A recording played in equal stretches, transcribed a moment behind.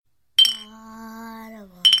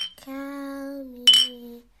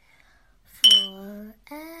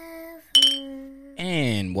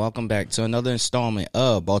And welcome back to another installment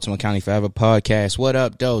of Baltimore County Forever Podcast. What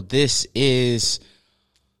up, though? This is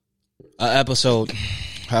a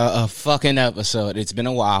fucking episode. It's been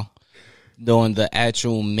a while doing the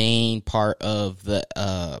actual main part of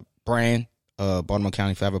the brand, Baltimore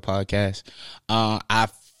County Forever Podcast. I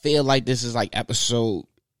feel like this is like episode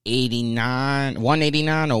 189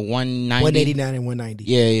 or 190. 189 and 190.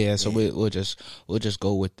 Yeah. So we'll just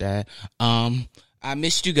go with that. I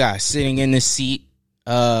missed you guys sitting in the seat.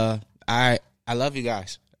 I love you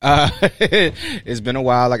guys. It's been a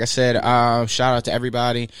while. Like I said, shout out to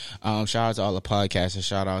everybody. Shout out to all the podcasters.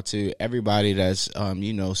 Shout out to everybody that's,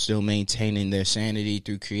 still maintaining their sanity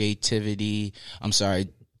through creativity.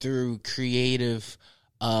 Through creative,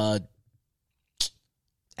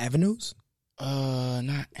 avenues?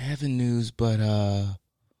 Not avenues, but,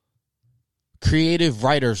 creative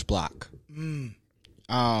writer's block.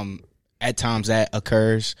 At times that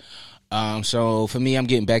occurs. So for me, I'm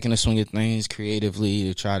getting back in the swing of things creatively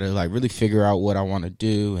to try to like really figure out what I want to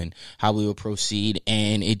do and how we will proceed.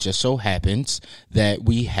 And it just so happens that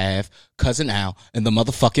we have Cousin Al in the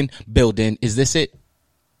motherfucking building. Is this it?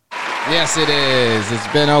 Yes, it is. It's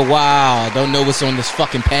been a while. Don't know what's on this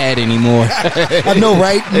fucking pad anymore. I know,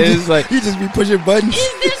 right? You just be pushing buttons.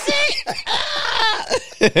 Is this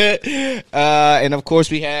it? And of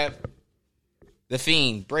course we have the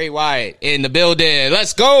Fiend, Bray Wyatt, in the building.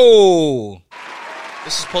 Let's go.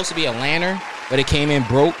 This is supposed to be a lantern, but it came in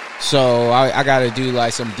broke. So I got to do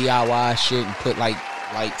like some DIY shit and put like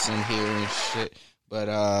lights in here and shit.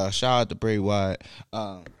 But shout out to Bray Wyatt.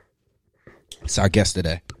 It's our guest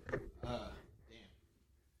today.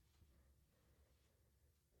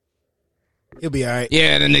 He'll be all right.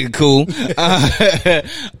 Yeah, the nigga cool.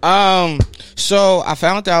 So I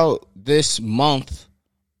found out this month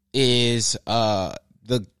is the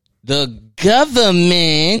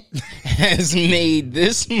government has made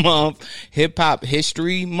this month Hip Hop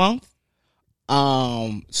History Month.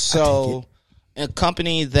 So a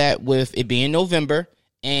company that with it being November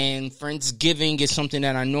and Friendsgiving is something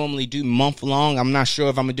that I normally do month long. I'm not sure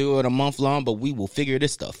if I'm gonna do it a month long, but we will figure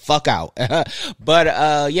this the fuck out.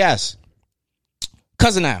 But yes,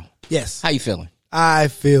 Cousin Al. Yes. How you feeling? I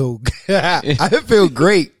feel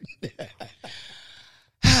great.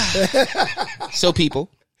 So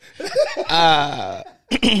people, I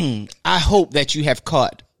hope that you have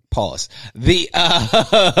caught the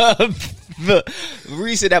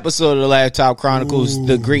recent episode of the Laptop Chronicles,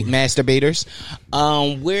 The Great Masturbators,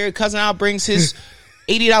 where Cousin Al brings his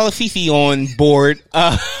 $80 Fifi on board.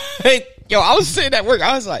 Yo, I was sitting at work,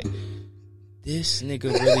 I was like, this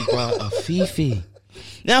nigga really brought a Fifi.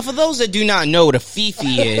 Now, for those that do not know what a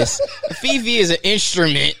Fifi is, a Fifi is an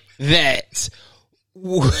instrument that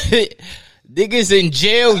niggas in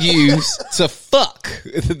jail use to fuck.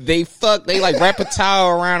 They like wrap a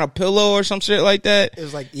towel around a pillow or some shit like that. It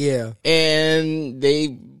was like, yeah. And they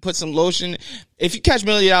put some lotion. If you catch $1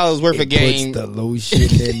 million worth of game, puts the lotion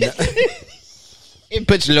in. It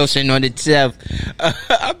puts lotion on itself.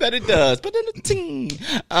 I bet it does. But if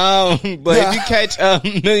you catch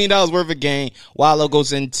 $1 million worth of game, Wallow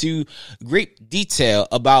goes into great detail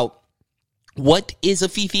about what is a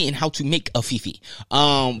Fifi and how to make a Fifi.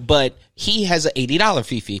 But he has an $80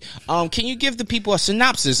 Fifi. Can you give the people a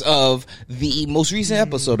synopsis of the most recent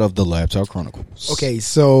episode of the Laptop Chronicles? Okay,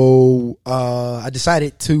 so I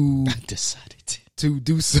decided to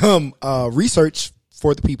do some research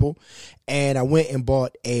for the people, and I went and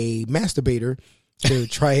bought a masturbator to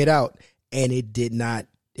try it out, and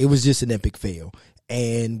it was just an epic fail.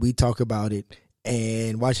 And we talk about it,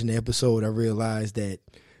 and watching the episode, I realized that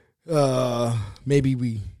maybe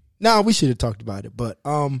we should have talked about it, but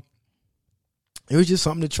it was just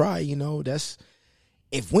something to try. That's,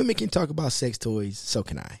 if women can talk about sex toys, so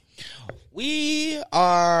can I. We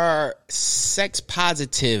are sex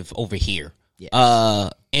positive over here. Yes.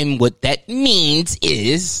 And what that means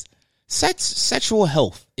is sexual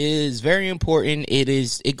health is very important.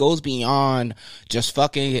 It goes beyond just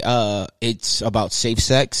fucking. It's about safe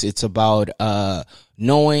sex. It's about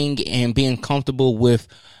knowing and being comfortable with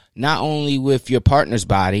not only with your partner's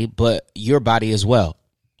body, but your body as well.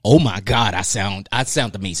 Oh my God, I sound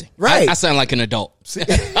amazing. Right. I sound like an adult.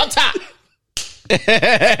 Up top.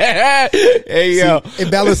 Hey, yo.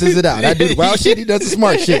 It balances it out. I do the wild shit, he does the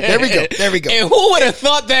smart shit. There we go. And who would have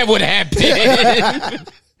thought that would happen?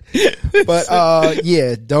 But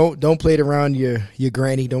yeah, don't play it around your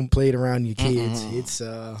granny. Don't play it around your kids. It's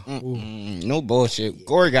no bullshit.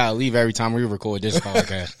 Corey gotta leave every time we record this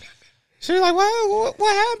podcast. She's like, what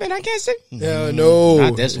happened? I can't see. No.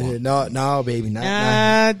 Not this one. No, baby.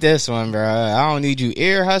 Not this one, bro. I don't need you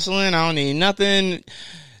ear hustling. I don't need nothing.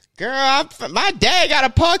 Girl, my dad got a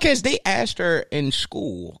podcast. They asked her in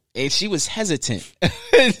school, and she was hesitant.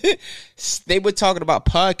 They were talking about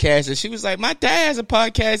podcasts, and she was like, my dad has a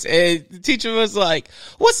podcast. And the teacher was like,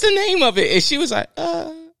 what's the name of it? And she was like,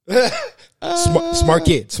 smart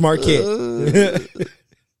kid.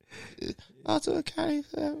 Also, a county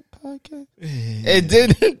podcast. And then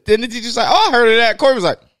the teacher's like, oh, I heard of that. Corey was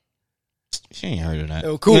like, she ain't heard of that.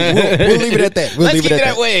 Oh, cool. We'll leave it at that. Let's keep it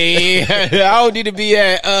that way. I don't need to be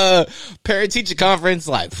at parent teacher conference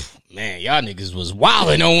like, man, y'all niggas was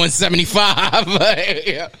wilding on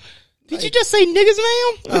 175. Did you just say niggas,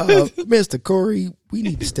 ma'am? Mr. Corey, we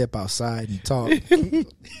need to step outside and talk.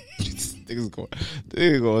 Niggas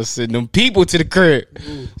going to send them people to the crib.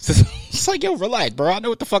 It's like, yo, relax, bro. I know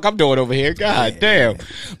what the fuck I'm doing over here. God damn.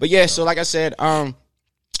 But yeah, so like I said,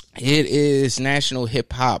 it is National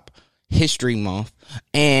Hip Hop History Month,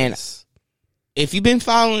 and if you've been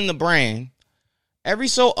following the brand, every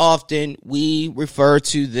so often we refer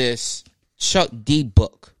to this Chuck D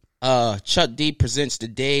book. Chuck D presents the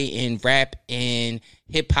day in rap and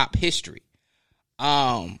hip hop history.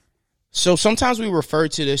 So sometimes we refer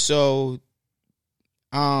to this. So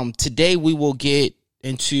today we will get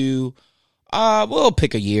into we'll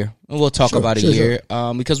pick a year and we'll talk about a year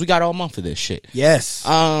because we got all month for this shit. Yes.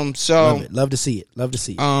 So love to see it.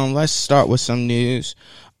 Let's start with some news.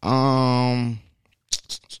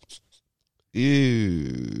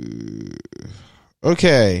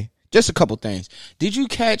 Okay. Just a couple things. Did you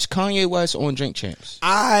catch Kanye West on Drink Champs?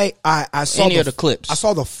 I saw any of the clips. I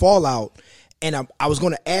saw the fallout, and I was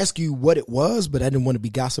going to ask you what it was, but I didn't want to be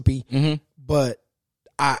gossipy. Mm-hmm. But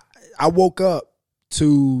I woke up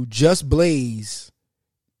to Just Blaze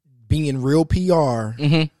being real PR,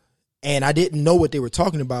 mm-hmm. and I didn't know what they were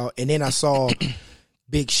talking about. And then I saw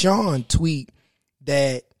Big Sean tweet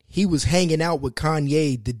that he was hanging out with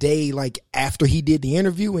Kanye the day like after he did the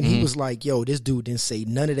interview, and he was like, yo, this dude didn't say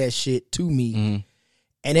none of that shit to me.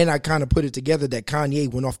 And then I kind of put it together that Kanye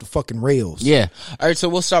went off the fucking rails. Yeah. All right, so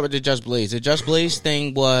we'll start with the Just Blaze. The Just Blaze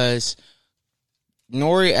thing was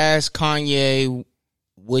Nori asked Kanye,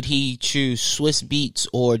 would he choose Swiss Beats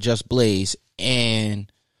or Just Blaze?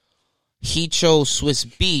 And he chose Swiss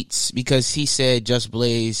Beats because he said Just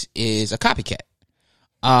Blaze is a copycat.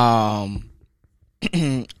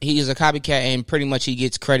 He is a copycat, and pretty much he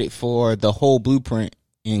gets credit for the whole blueprint,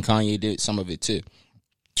 and Kanye did some of it too.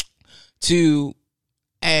 To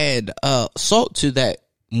add salt to that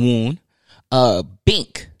wound,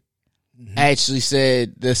 Bink actually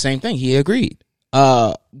said the same thing. He agreed.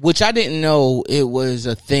 Which I didn't know it was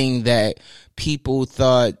a thing that people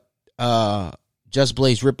thought Just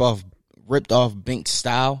Blaze ripped off Bink's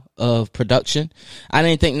style of production. I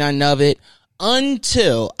didn't think none of it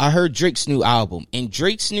until I heard Drake's new album. And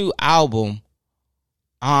Drake's new album,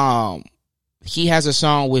 he has a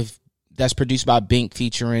song that's produced by Bink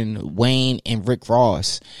featuring Wayne and Rick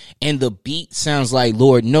Ross. And the beat sounds like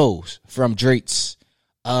Lord Knows from Drake's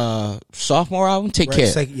sophomore album, Take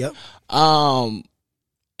Care. Yep.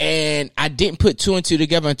 And I didn't put two and two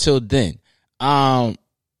together until then. I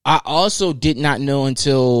also did not know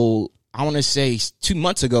until, I want to say 2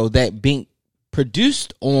 months ago, that Bink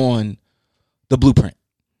produced on the Blueprint.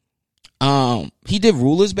 He did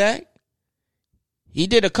Rulers Back. He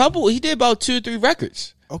did about 2 or 3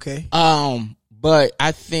 records. Okay. But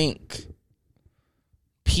I think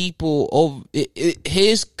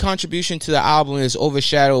his contribution to the album is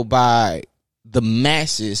overshadowed by the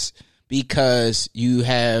masses because you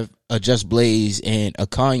have a Just Blaze and a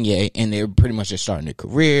Kanye, and they're pretty much just starting their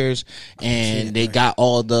careers, and they got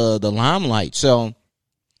all the limelight. So,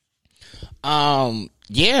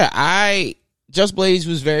 Just Blaze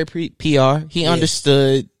was very PR. He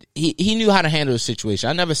understood. He knew how to handle the situation.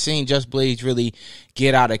 I never seen Just Blaze really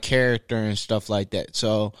get out of character and stuff like that.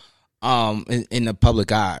 So, in the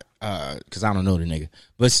public eye, because I don't know the nigga,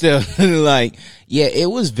 but still, like, yeah,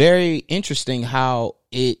 it was very interesting how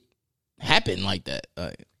it happened like that.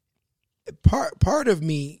 Part of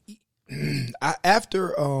me,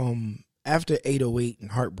 after 808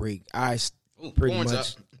 and Heartbreak, I pretty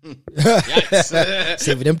much.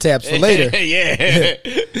 Saving them tabs for later. Yeah.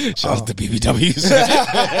 Shout out to BBWs.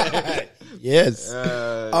 Yes.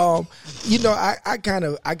 I kind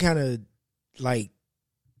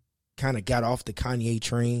of got off the Kanye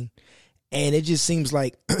train, and it just seems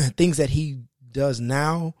like things that he does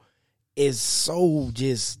now is so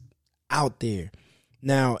just out there.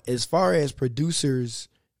 Now, as far as producers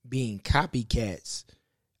being copycats,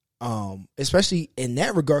 especially in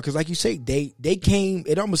that regard, because like you say, they came.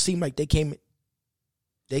 It almost seemed like they came.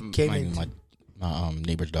 They came in my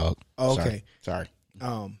neighbor's dog. Oh, okay, sorry.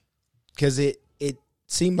 Because it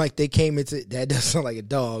seemed like they came into that. Does sound like a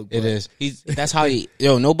dog. It is. That's how he.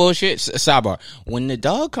 Yo, no bullshit. Sidebar. When the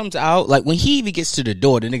dog comes out, like when he even gets to the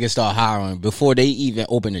door, the nigga start hollering before they even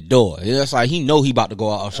open the door. It's like he know he about to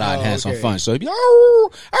go outside and have some fun. So he be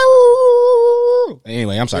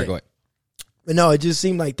anyway. I'm sorry. Go ahead. But no, it just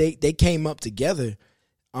seemed like they came up together.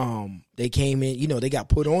 They came in. They got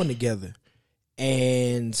put on together,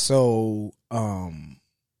 and so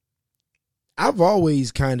I've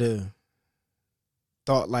always kind of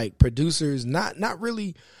thought like producers not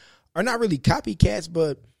really copycats,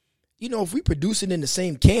 but if we produce it in the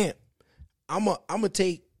same camp, I'm gonna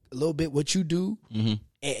take a little bit what you do,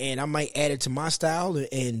 and I might add it to my style,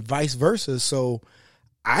 and vice versa. So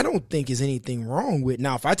I don't think there's anything wrong with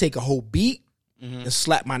now if I take a whole beat and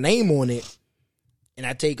slap my name on it, and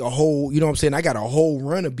I take a whole, I got a whole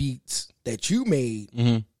run of beats that you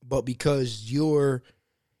made, but because you're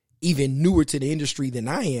even newer to the industry than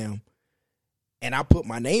I am, and I put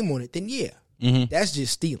my name on it, then that's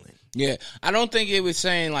just stealing. Yeah, I don't think it was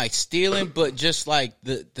saying like stealing, but just like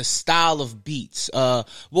the style of beats.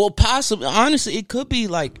 Well, possibly, honestly, it could be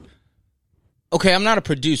like, okay, I'm not a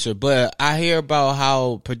producer, but I hear about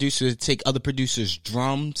how producers take other producers'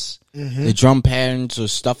 drums, the drum patterns or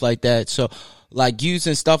stuff like that. So, like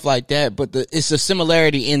using stuff like that, but it's a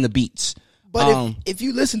similarity in the beats. But if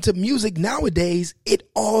you listen to music nowadays, it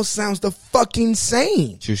all sounds the fucking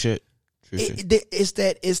same. True shit. It's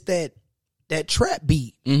that trap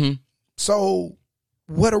beat. So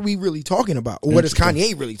what are we really talking about? Or what is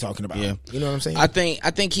Kanye really talking about? Yeah. You know what I'm saying? I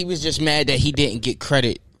think he was just mad that he didn't get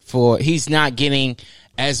credit he's not getting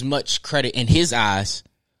as much credit in his eyes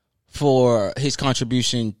for his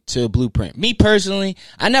contribution to Blueprint. Me personally,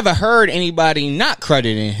 I never heard anybody not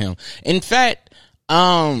crediting him. In fact,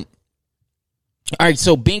 all right,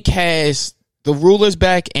 so Bink has The Ruler's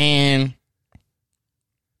Back and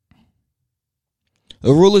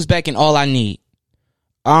All I Need.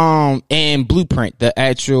 And Blueprint, the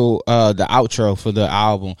actual the outro for the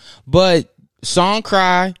album. But Song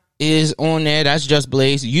Cry is on there, that's Just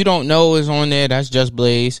Blaze. You Don't Know is on there, that's Just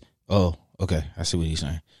Blaze. Oh, okay, I see what he's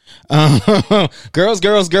saying.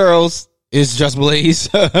 Girls is Just Blaze.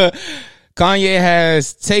 Kanye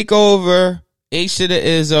has Takeover, H to the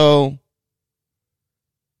Izzo,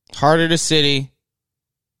 Heart of the City,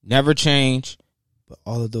 Never Change. But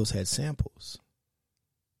all of those had samples.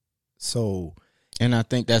 So, and I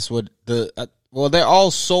think that's what they're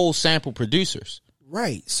all soul sample producers.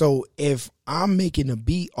 Right. So if I'm making a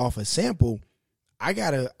beat off a sample, I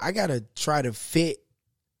gotta try to fit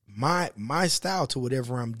my style to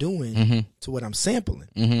whatever I'm doing, to what I'm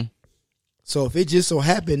sampling. So if it just so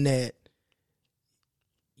happened that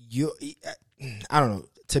I don't know.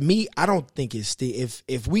 To me, I don't think it's still,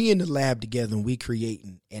 if we in the lab together and we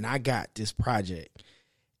creating, and I got this project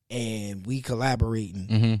and we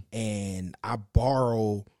collaborating, and I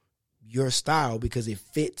borrow your style because it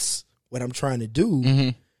fits what I'm trying to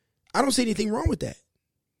do, I don't see anything wrong with that.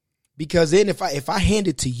 Because then if I hand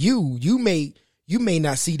it to you, you may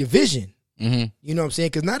not see the vision. You know what I'm saying?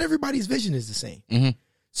 Because not everybody's vision is the same.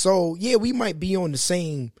 So yeah, we might be on the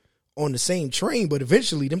same train, but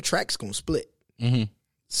eventually them tracks gonna split.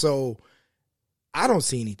 So I don't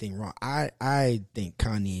see anything wrong. I think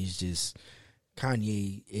Kanye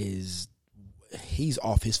is he's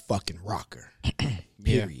off his fucking rocker.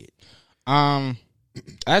 Period.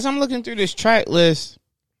 As I'm looking through this track list,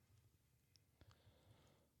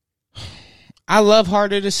 I love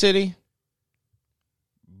Heart of the City,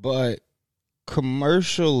 but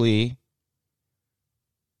commercially,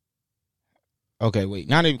 okay, wait,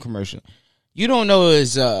 not even commercial. You Don't Know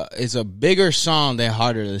is a bigger song than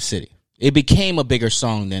Heart of the City. It became a bigger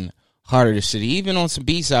song than Heart of the City, even on some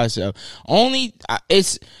B-side stuff.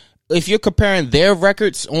 It's if you're comparing their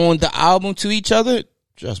records on the album to each other,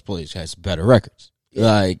 Just Blaze has better records.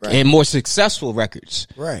 And more successful records,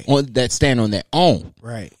 right? That stand on their own,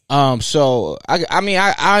 right? So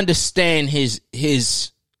I understand his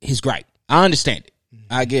gripe. I understand it.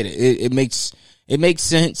 I get it. It makes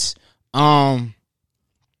sense.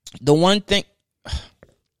 The one thing,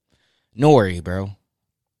 Nori, bro.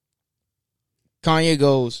 Kanye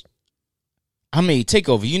goes,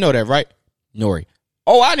 Takeover. You know that, right? Nori.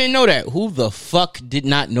 Oh, I didn't know that. Who the fuck did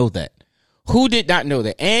not know that? Who did not know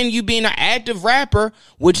that? And you being an active rapper,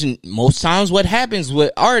 which most times what happens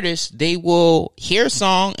with artists, they will hear a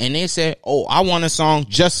song and they say, oh, I want a song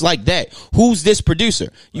just like that. Who's this producer?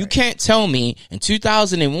 Right. You can't tell me in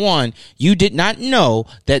 2001 you did not know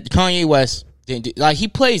that Kanye West didn't he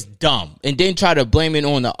plays dumb and then try to blame it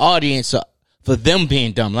on the audience for them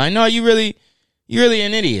being dumb. Like, no, you really, you're really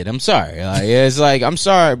an idiot. I'm sorry. Like, it's like, I'm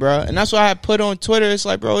sorry, bro. And that's why I put on Twitter. It's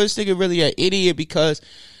like, bro, this nigga really an idiot because,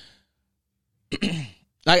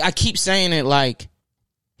 like, I keep saying it, like,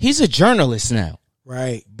 he's a journalist now.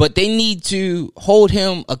 Right. But they need to hold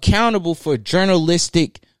him accountable for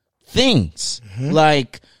journalistic things.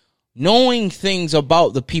 Like, knowing things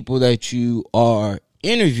about the people that you are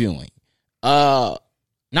interviewing. Not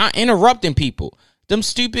interrupting people. Them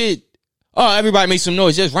stupid, everybody make some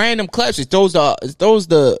noise. Just random clips. It throws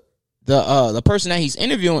the person that he's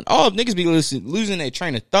interviewing. Oh, niggas be losing their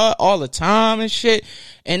train of thought all the time and shit.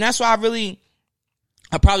 And that's why I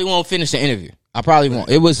probably won't finish the interview. I probably won't.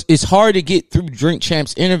 It's hard to get through Drink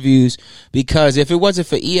Champs interviews because if it wasn't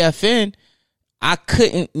for EFN, I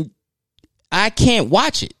can't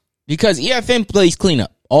watch it because EFN plays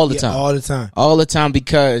cleanup all the time. All the time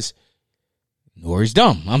because Nori's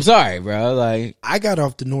dumb. I'm sorry, bro. Like, I got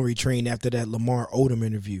off the Nori train after that Lamar Odom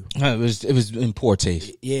interview. It was in poor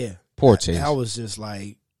taste. Yeah. Poor taste. I was just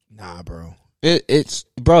like, nah, bro. It's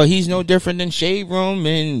bro, he's no different than Shade Room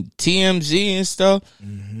and TMZ and stuff.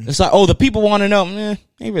 It's like, the people want to know.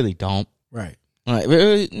 They really don't. Right. Like,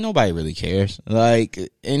 nobody really cares. Like,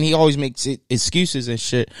 and he always makes excuses and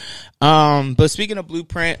shit. But speaking of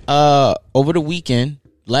Blueprint, over the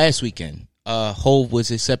last weekend, Hov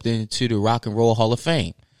was accepted into the Rock and Roll Hall of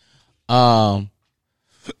Fame.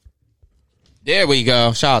 There we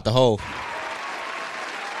go. Shout out to Hov.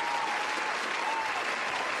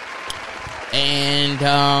 And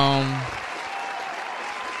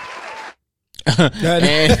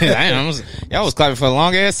y'all was clapping for a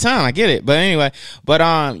long ass time. I get it, but anyway,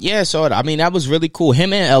 yeah. So I mean, that was really cool.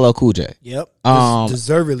 Him and LL Cool J. Yep.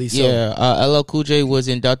 Deservedly so. Yeah. LL Cool J was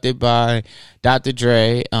inducted by Dr.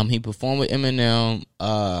 Dre. He performed with Eminem.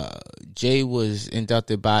 Jay was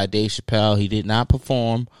inducted by Dave Chappelle. He did not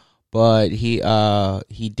perform, but he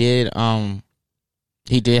did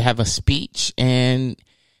have a speech and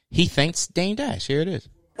he thanks Dame Dash. Here it is.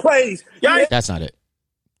 Please. That's not it.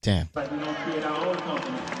 Damn. Like we don't create our own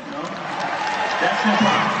company, you know? That's hip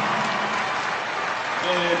hop.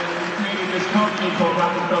 And we created this company called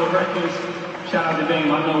Rockefeller Records. Shout out to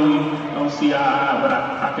Dame. I know we don't see eye to eye, but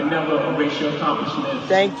I can never erase your accomplishments.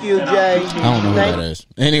 Thank you, Jay. I don't know who that is.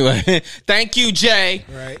 Anyway, thank you, Jay.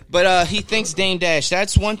 Right. But he thinks Dame Dash.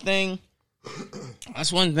 That's one thing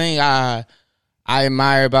I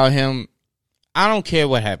admire about him. I don't care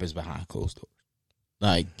what happens behind closed doors.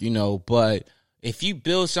 Like, but if you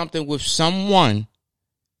build something with someone,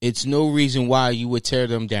 it's no reason why you would tear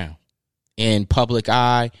them down in public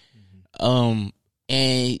eye. And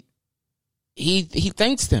he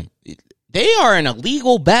thanks them. They are in a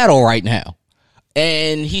legal battle right now.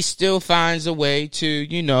 And he still finds a way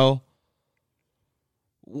to,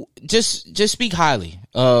 just speak highly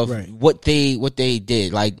of what they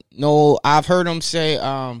did. Like, no, I've heard him say,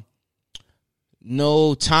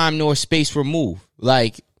 no time nor space removed.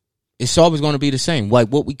 Like, it's always going to be the same. Like,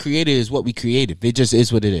 what we created is what we created. It just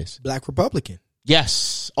is what it is. Black Republican.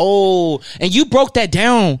 Yes. Oh, and you broke that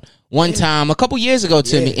down one time a couple years ago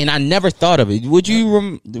to me, and I never thought of it. Would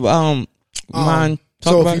you mind talking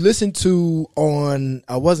so about if you listen to on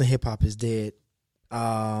Wasn't Hip Hop Is Dead,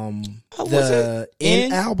 the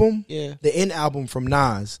N album, the N album from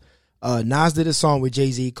Nas. Nas did a song with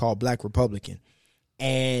Jay-Z called Black Republican.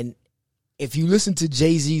 And if you listen to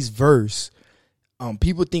Jay-Z's verse,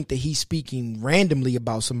 people think that he's speaking randomly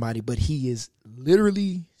about somebody, but he is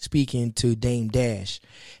literally speaking to Dame Dash.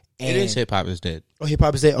 And, it is Hip Hop Is Dead. Oh, Hip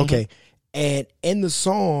Hop Is Dead? Okay. And in the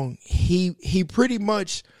song, he pretty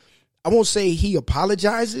much, I won't say he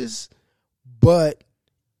apologizes, but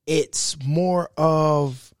it's more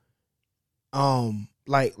of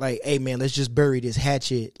like, hey man, let's just bury this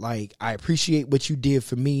hatchet. Like, I appreciate what you did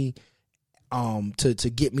for me to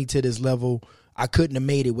get me to this level. I couldn't have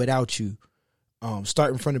made it without you.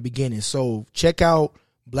 Starting from the beginning. So check out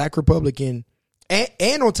Black Republican.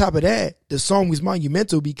 And on top of that, the song was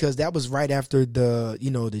monumental because that was right after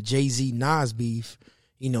the Jay-Z Nas beef,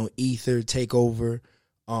 Ether Takeover,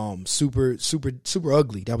 super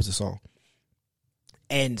ugly. That was the song.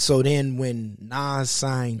 And so then when Nas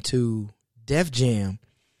signed to Def Jam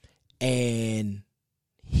and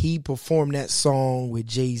he performed that song with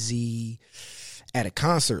Jay-Z at a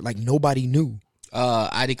concert, like nobody knew.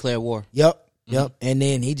 I Declare War. Yep. And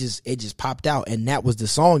then it just popped out, and that was the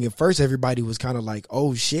song. At first, everybody was kind of like,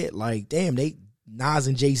 "Oh shit!" Like, damn, Nas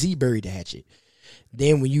and Jay-Z buried the hatchet.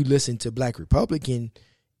 Then when you listen to Black Republican,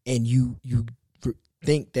 and you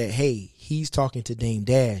think that, hey, he's talking to Dame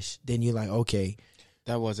Dash, then you're like, okay,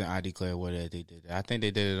 that wasn't I Declare War that they did. I think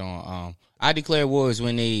they did it on I Declare War is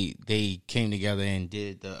when they came together and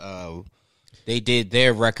did the they did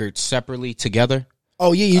their record separately together.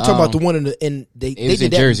 Oh yeah, you're talking about the one they did in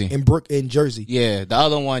that Jersey. in Jersey. Yeah, the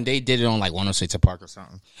other one they did it on like 106 Park or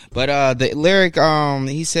something. But the lyric,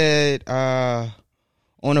 he said, "On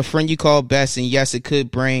a friend you call best, and yes, it could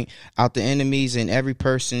bring out the enemies in every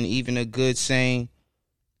person, even a good saying."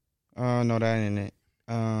 No, that ain't it.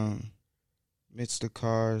 Mr.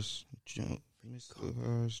 Cars, Jules, Miss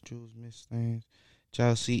Things,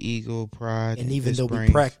 jealousy, ego, pride, And even though brings,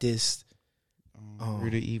 we practiced, the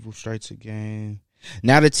evil strikes again.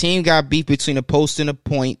 Now the team got beef between a post and a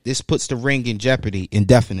point. This puts the ring in jeopardy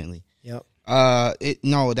indefinitely. Yep.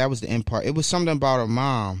 No, that was the end part. It was something about a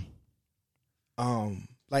mom.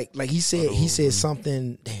 Like he said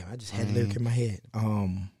something. Damn, I just had the lyric in my head.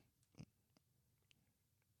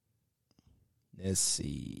 Let's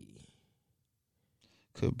see.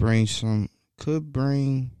 Should blame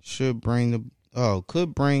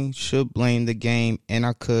the game, and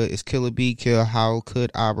I could. It's Killer B kill. How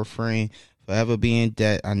could I refrain? Forever be in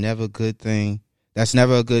debt. That's never a good thing.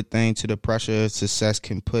 To the pressure of success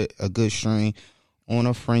can put a good strain on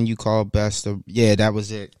a friend you call best. Yeah, that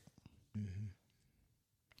was it.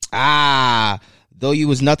 Mm-hmm. Though you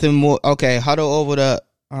was nothing more. Okay, huddle over the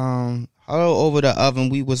oven.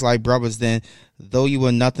 We was like brothers then. Though you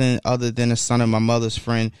were nothing other than a son of my mother's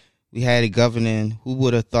friend. We had it governing. Who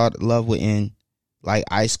would have thought love would end? Like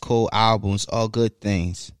ice cold albums, all good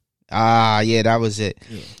things. Yeah, that was it.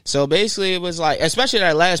 Yeah. So basically it was like, especially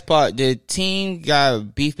that last part, the team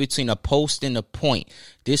got beef between a post and a point.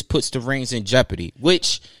 This puts the rings in jeopardy,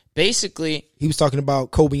 which basically he was talking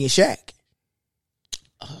about Kobe and Shaq.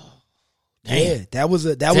 Oh, damn. Yeah, that was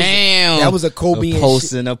a Kobe a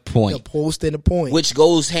post and a point. A post and a point. Which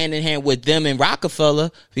goes hand in hand with them and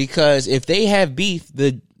Rockefeller, because if they have beef,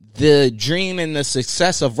 the dream and the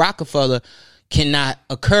success of Rockefeller cannot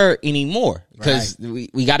occur anymore because we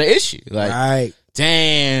got an issue. Like, right.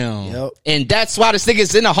 Damn. Yep. And that's why this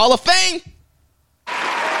nigga's in the Hall of Fame.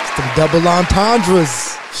 It's the double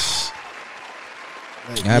entendres.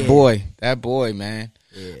 That boy, man.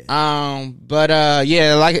 Yeah.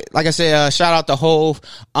 Yeah, like I said, shout out to Hove.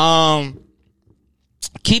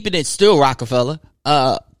 Keeping it still Rockefeller.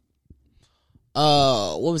 What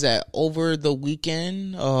was that? Over the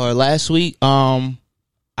weekend or last week,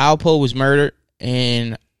 Alpo was murdered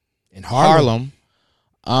in Harlem.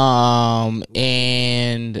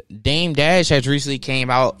 And Dame Dash has recently came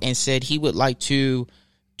out and said he would like to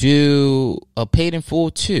do a Paid in Full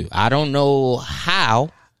too. I don't know how.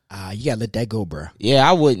 You gotta let that go, bro. Yeah,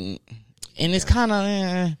 I wouldn't. And it's kind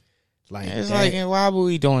of like, why are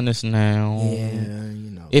we doing this now?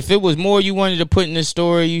 Yeah, if it was more you wanted to put in the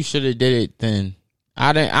story, you should have did it then.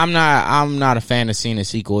 I'm not a fan of seeing a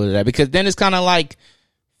sequel to that, because then it's kind of like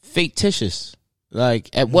fictitious. Like,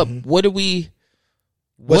 at what are we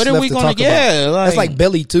going to get? That's like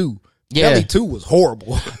Belly 2. Yeah. Belly 2 was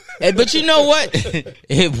horrible. But you know what?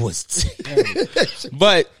 It was terrible.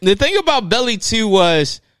 But the thing about Belly 2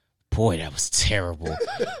 was, boy, that was terrible.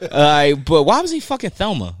 But why was he fucking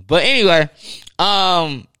Thelma? But anyway,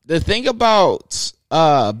 the thing about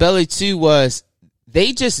Belly 2 was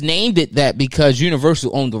they just named it that because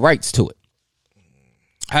Universal owned the rights to it.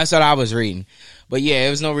 That's what I was reading. But yeah, there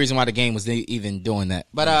was no reason why the game was even doing that.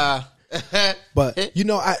 But but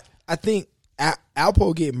I think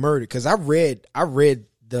Alpo get murdered because I read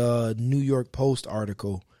the New York Post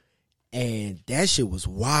article, and that shit was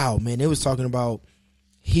wild, man. It was talking about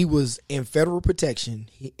he was in federal protection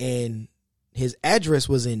and his address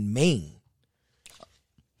was in Maine.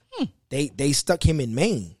 They stuck him in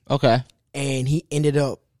Maine. Okay. And he ended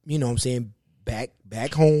up,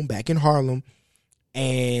 back home, back in Harlem,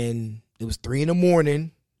 and it was 3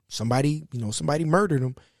 a.m. Somebody murdered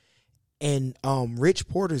him. And Rich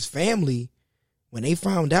Porter's family, when they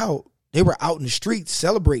found out, they were out in the streets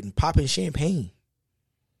celebrating, popping champagne.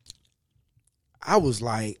 I was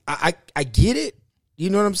like, I get it. You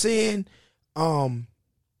know what I'm saying?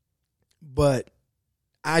 But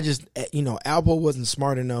I just, Alpo wasn't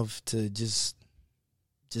smart enough to just.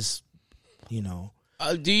 Do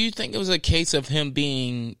you think it was a case of him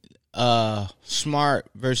being smart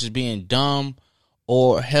versus being dumb,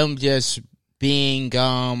 or him just being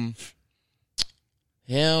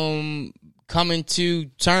him coming to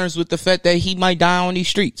terms with the fact that he might die on these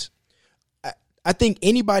streets? I think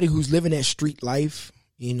anybody who's living that street life,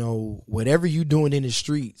 whatever you doing in the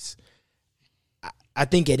streets, I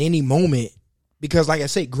think at any moment, because like I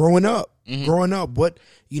say, growing up, what,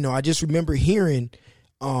 I just remember hearing,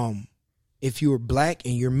 if you're black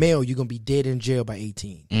and you're male, you're going to be dead in jail by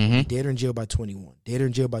 18, dead in jail by 21, dead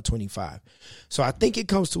in jail by 25. So I think it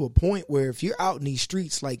comes to a point where if you're out in these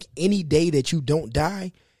streets, like any day that you don't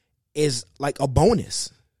die, is like a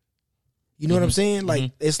bonus. You know what I'm saying?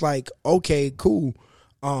 Like it's like, okay, cool.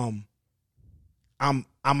 I'm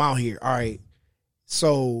out here. All right.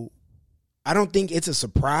 So I don't think it's a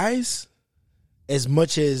surprise as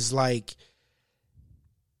much as like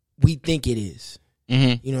we think it is.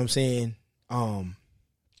 You know what I'm saying?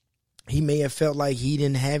 He may have felt like he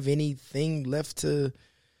didn't have anything left to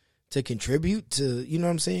contribute to, you know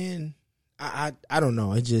what I'm saying? I don't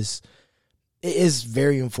know. It is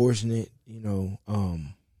very unfortunate, you know.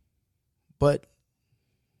 But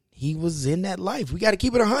he was in that life. We got to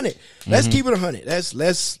keep it 100. Let's keep it 100.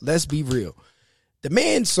 Let's be real. The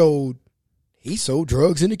man sold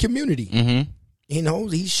drugs in the community. You know,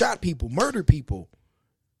 he shot people, murdered people.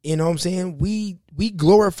 You know what I'm saying? We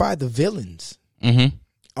glorify the villains.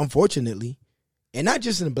 Unfortunately. And not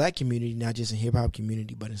just in the black community, not just in hip hop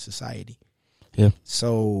community, but in society. Yeah.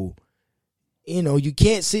 So, you know, you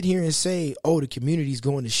can't sit here and say, oh, the community's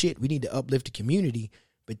going to shit. We need to uplift the community.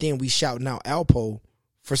 But then we shouting out Alpo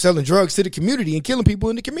for selling drugs to the community and killing people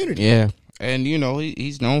in the community. Yeah. And, you know,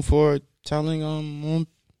 he's known for telling on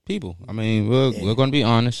people. I mean, we're going to be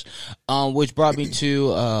honest. Which brought me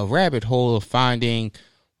to a rabbit hole of finding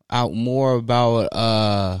out more about,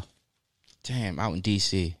 out in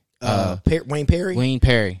D.C. Wayne Perry? Wayne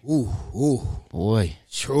Perry. Ooh. Boy.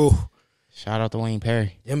 True. Shout out to Wayne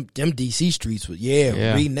Perry. Them DC streets was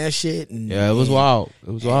reading that shit and it was wild.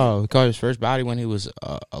 It was wild. He caught his first body when he was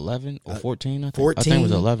 11 or 14. I think. 14. I think it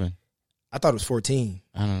was 11. I thought it was 14.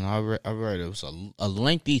 I don't know. I read it was a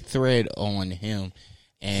lengthy thread on him.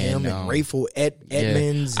 And Rayful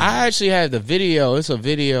Edmonds. Yeah. I actually had the video. It's a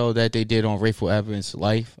video that they did on Rayful Edmonds'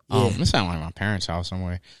 life. It sounded like my parents' house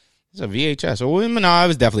somewhere. It's a VHS. Or no, it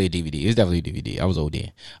was definitely a DVD. It was definitely a DVD. I was old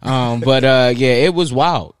then. But it was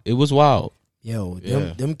wild. It was wild. Yo,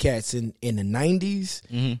 them cats in the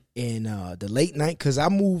 90s in the late night, because I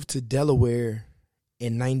moved to Delaware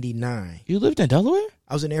in 99. You lived in Delaware?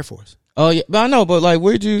 I was in Air Force. Oh yeah, but I know. But like,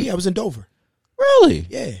 where'd you? Yeah, I was in Dover. Really?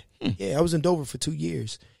 Yeah, yeah. I was in Dover for 2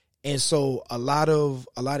 years, and so a lot of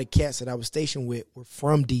cats that I was stationed with were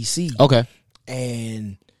from DC. Okay,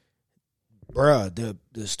 and bruh,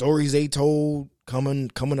 the stories they told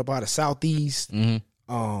coming up out of Southeast. Shout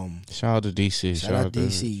out to DC. Shout out to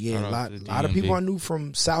DC. Yeah, a lot of people I knew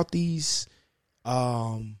from Southeast.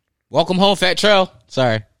 Welcome home, Fat Trail.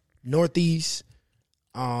 Sorry, Northeast.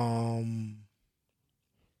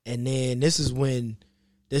 And then this is when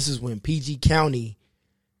PG County,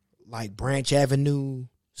 like Branch Avenue,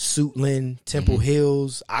 Suitland, Temple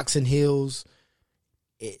Hills, Oxon Hills,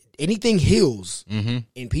 anything hills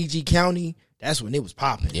in PG County, that's when it was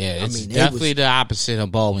popping. Yeah, it's definitely the opposite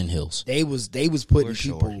of Baldwin Hills. They was putting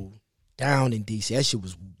people down in DC.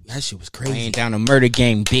 That shit was crazy. Laying down a murder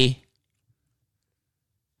game, B.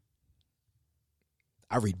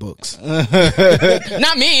 I read books.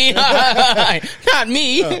 Not me. Not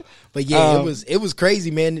me. But yeah, it was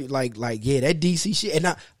crazy, man. Like that DC shit.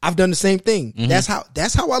 And I've done the same thing. That's how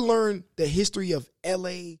I learned the history of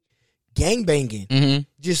LA gangbanging.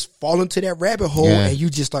 Just fall into that rabbit hole and you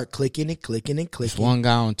just start clicking and clicking and clicking. There's one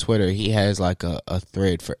guy on Twitter, he has like a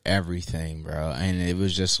thread for everything, bro. And it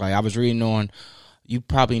was just like, I was reading on, you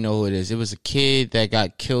probably know who it is. It was a kid that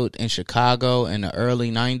got killed in Chicago in the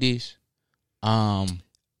early 90s.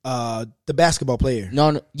 The basketball player.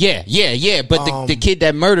 No, yeah. But the kid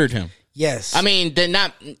that murdered him. Yes. I mean,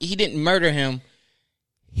 he didn't murder him.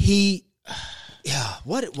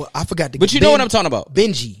 What I forgot. But you know what I'm talking about.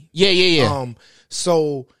 Benji. Yeah.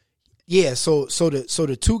 So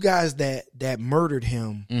the two guys that murdered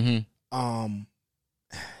him,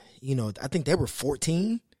 you know, I think they were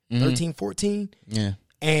 13, 14. Yeah.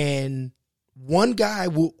 And one guy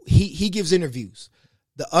he gives interviews.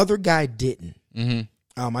 The other guy didn't.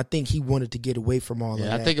 I think he wanted to get away from all of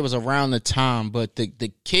that. I think it was around the time, but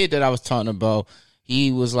the kid that I was talking about,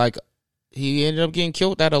 he was like, he ended up getting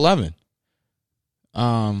killed at 11.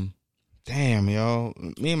 Damn, yo.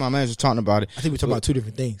 Me and my man was talking about it. I think we're talking about two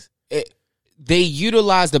different things. They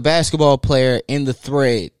utilized the basketball player in the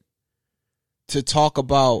thread to talk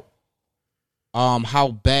about how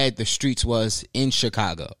bad the streets was in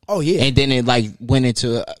Chicago. Oh yeah. And then it like went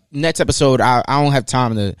into next episode. I don't have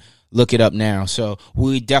time to look it up now, so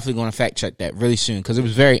we definitely going to fact check that really soon because it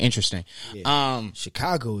was very interesting. Yeah.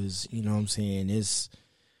 Chicago is, you know what I'm saying, is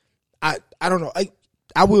I don't know.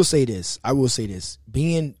 I will say this.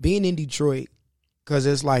 Being in Detroit, because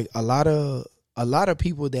it's like a lot of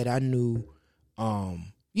people that I knew,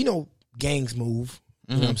 you know, gangs move.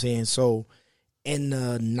 You know what I'm saying? So in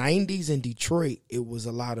the 90s in Detroit, it was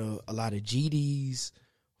a lot of GDs,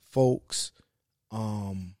 folks,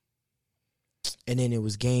 and then it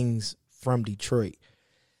was gangs from Detroit.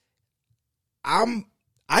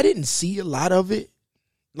 I didn't see a lot of it.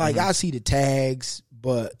 Like I see the tags,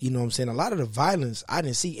 but you know what I'm saying, a lot of the violence I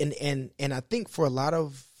didn't see. And I think for a lot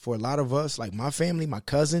of us, like my family, my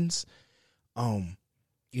cousins,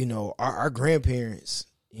 you know, our grandparents,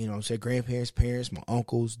 you know what I'm saying, grandparents, parents, my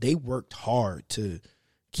uncles, they worked hard to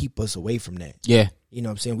keep us away from that. Yeah. You know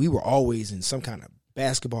what I'm saying? We were always in some kind of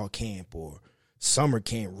basketball camp or summer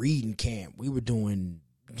camp, reading camp. We were doing,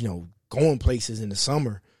 you know, going places in the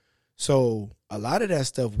summer. So a lot of that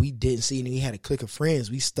stuff we didn't see, and we had a clique of friends.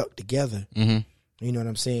 We stuck together. Mm-hmm. You know what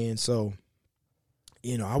I'm saying? So,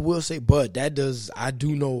 you know, I will say, but I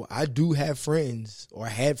do have friends or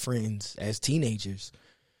had friends as teenagers,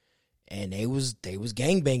 and they was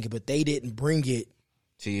gangbanging, but they didn't bring it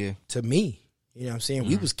to you, to me. You know what I'm saying? Mm-hmm.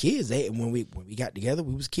 We was kids. When we got together,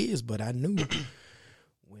 we was kids, but I knew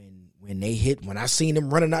when I seen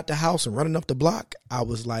them running out the house and running up the block, I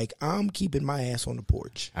was like, I'm keeping my ass on the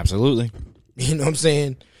porch. Absolutely. You know what I'm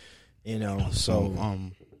saying? You know, so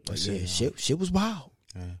but yeah, shit was wild.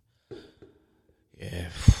 Yeah.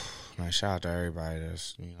 Man, shout out to everybody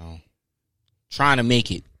that's, you know, trying to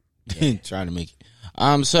make it. Yeah. Trying to make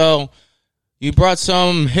it. So you brought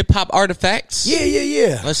some hip hop artifacts?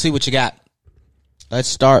 Yeah. Let's see what you got. Let's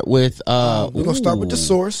start with we're gonna start with the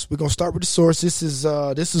source. This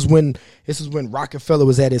is when Rockefeller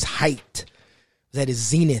was at his height, was at his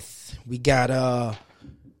zenith. We got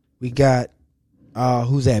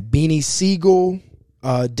who's that? Beanie Siegel,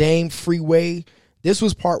 Dame Freeway. This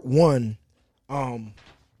was part one.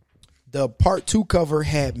 The part two cover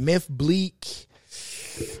had Myth Bleak.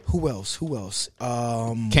 Who else?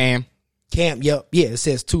 Cam. Yep. Yeah, it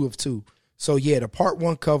says 2 of 2. So yeah, the part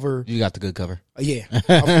one cover. You got the good cover. Yeah.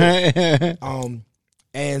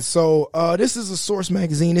 And so this is a Source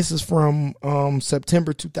magazine. This is from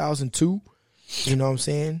September 2002. You know what I'm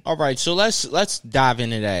saying? All right, so let's dive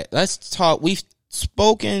into that. Let's talk. We've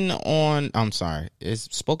spoken on. I'm sorry. Is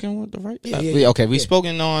spoken with the right? Yeah. Okay, we've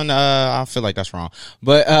spoken on. I feel like that's wrong,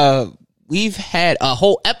 but we've had a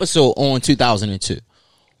whole episode on 2002.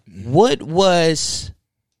 What was,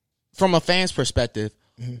 from a fan's perspective,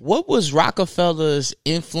 what was Rockefeller's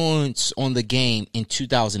influence on the game in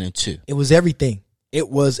 2002? It was everything. It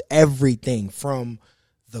was everything from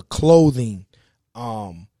the clothing,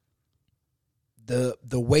 the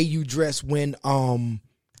way you dress when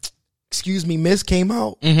Excuse Me Miss came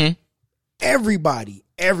out. Mm-hmm. Everybody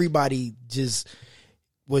just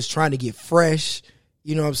was trying to get fresh.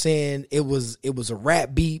 You know what I'm saying? It was a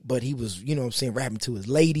rap beat, but he was, you know what I'm saying, rapping to his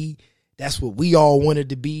lady. That's what we all wanted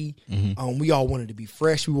to be. Mm-hmm. We all wanted to be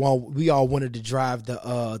fresh. We all wanted to drive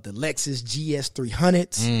the Lexus GS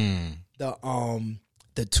 300s, the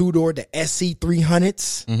 2-door, the SC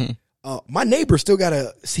 300s. Mm-hmm. My neighbor still got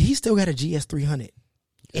a GS 300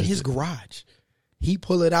 in his garage. He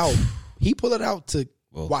pull it out. To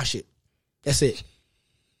wash it. That's it.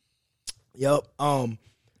 Yep.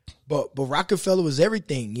 But Rockefeller was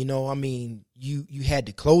everything, you know. I mean, you had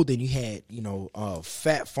the clothing, you had, you know,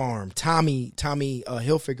 Fat Farm, Tommy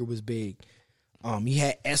Hilfiger was big. You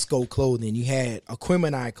had Esco clothing, you had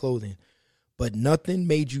Aquemini clothing, but nothing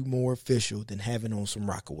made you more official than having on some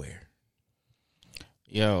Rocawear.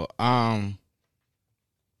 Yo,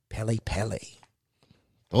 Pele.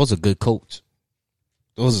 Those are good coats.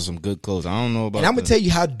 Those are some good clothes. I don't know about. And I'm gonna tell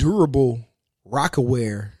you how durable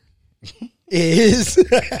Rocawear is.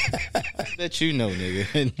 That you know,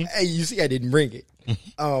 nigga. Hey, you see, I didn't bring it.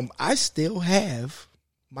 I still have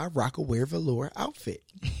my Rocawear velour outfit.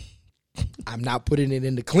 I'm not putting it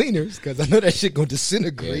in the cleaners because I know that shit gonna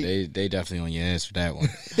disintegrate. Yeah, they definitely on your ass for that one.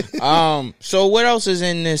 So what else is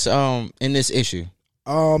in this issue?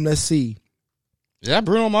 Let's see. Is that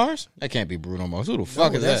Bruno Mars? That can't be Bruno Mars. Who the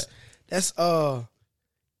fuck is that? That's God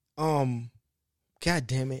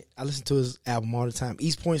damn it! I listen to his album all the time.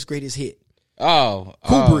 East Point's greatest hit. Cool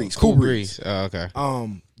Breeze. Oh, okay.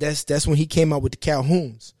 That's when he came out with the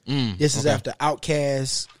Calhouns. This is after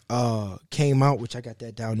Outkast came out, which I got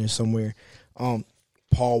that down there somewhere. Paul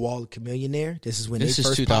Wall, Chamillionaire. This is when this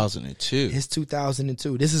is 2002. It's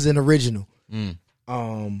 2002. This is an original.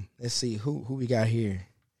 Let's see who we got here.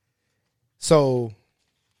 So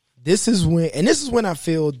this is when I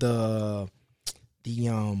feel the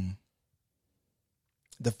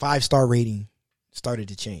 5-star rating started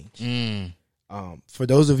to change. For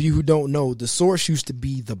those of you who don't know, the Source used to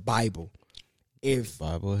be the Bible.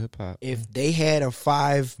 Bible hip hop. If they had a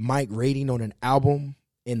 5 mic rating on an album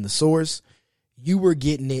in the Source, you were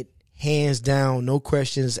getting it hands down, no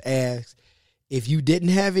questions asked. If you didn't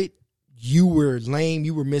have it, you were lame.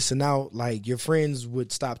 You were missing out. Like, your friends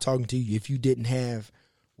would stop talking to you if you didn't have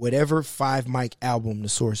whatever 5 mic album the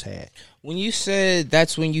Source had. When you said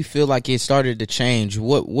that's when you feel like it started to change,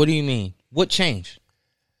 what do you mean? What changed?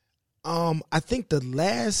 I think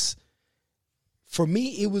for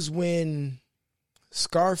me, it was when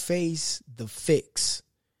Scarface, The Fix,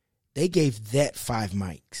 they gave that 5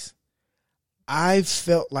 mics. I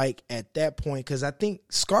felt like at that point, because I think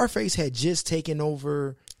Scarface had just taken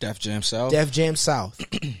over Def Jam South.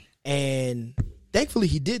 And thankfully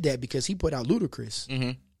he did that because he put out Ludacris.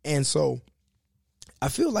 Mm-hmm. And so I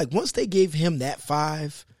feel like once they gave him that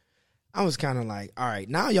 5, I was kind of like, all right,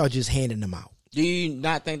 now y'all just handing them out. Do you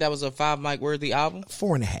not think that was a 5 mic worthy album?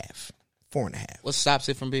 4.5. 4.5. What stops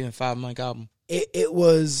it from being a 5 mic album? It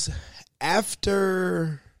was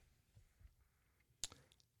after.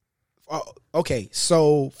 Okay,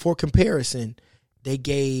 so for comparison, they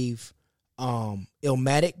gave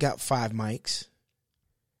Illmatic got 5 mics.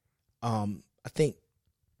 I think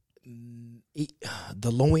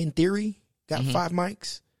the Low End Theory got 5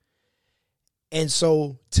 mics. And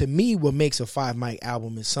so to me, what makes a 5 mic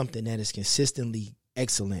album is something that is consistently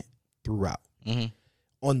excellent throughout. Mm-hmm.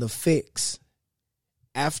 On The Fix,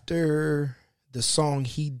 after the song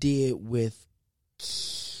he did with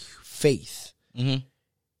Faith, the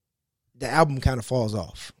album kind of falls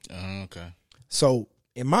off. Okay. So,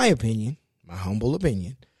 in my opinion, my humble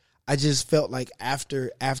opinion, I just felt like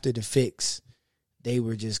after The Fix, they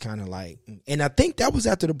were just kind of like, and I think that was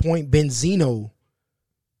after the point Benzino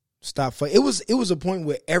stopped. It was a point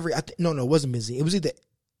where it wasn't Benzino. It was either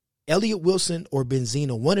Elliott Wilson or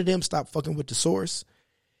Benzino. One of them stopped fucking with the Source.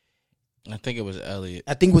 I think it was Elliott.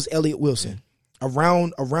 I think it was Elliott Wilson. Yeah.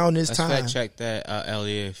 Around this time. Let's fact check that,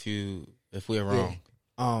 Elliott, if we're wrong.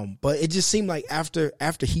 Yeah. But it just seemed like after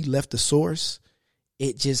he left the Source,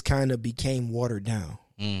 it just kind of became watered down.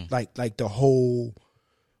 Like the whole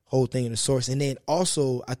thing in the Source. And then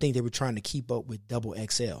also, I think they were trying to keep up with Double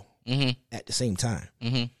XL at the same time.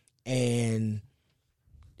 And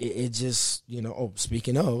it just,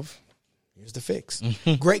 speaking of, here's The Fix.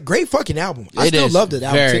 Great fucking album. I still love the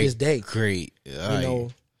album to this day. Great.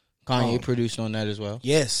 Kanye produced on that as well.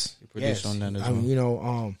 Yes. He produced on that as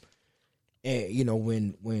well. And,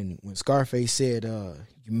 when Scarface said,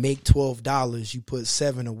 you make $12, you put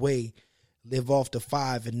 7 away, live off the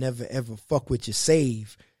 5 and never ever fuck with your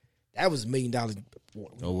save. That was $1 million.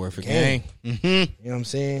 No word for gang. You know what I'm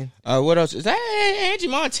saying? What else? Is that Angie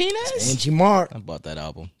Martinez? It's Angie Mark. I bought that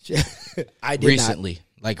album. I did recently.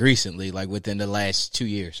 Like within the last 2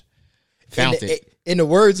 years. Found it. In the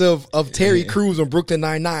words of Terry Crews on Brooklyn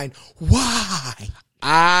Nine-Nine, why?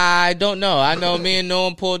 I don't know. I know me and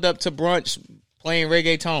Noam pulled up to brunch playing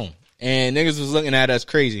reggaeton, and niggas was looking at us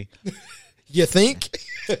crazy. You think?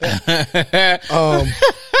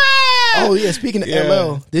 Oh yeah, speaking of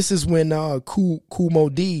LL, this is when Kool Mo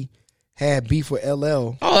D had beef with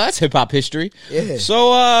LL. Oh, that's hip hop history. Yeah.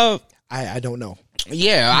 So I don't know.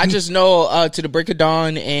 Yeah, I just know To the Break of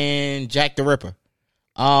Dawn and Jack the Ripper.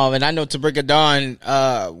 And I know To Break of Dawn,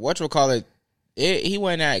 he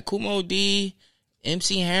went at Kool Mo D,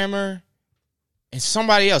 MC Hammer, and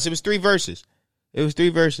somebody else. It was 3 verses.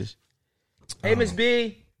 Hey, Miss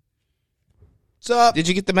B. What's up? Did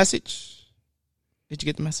you get the message?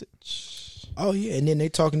 Oh yeah, and then they're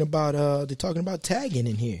talking about tagging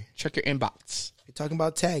in here. Check your inbox. They're talking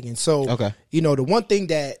about tagging. So okay. The one thing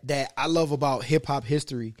that I love about hip hop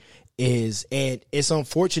history is, and it's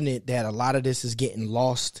unfortunate that a lot of this is getting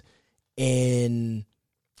lost in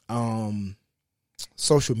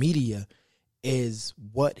social media, is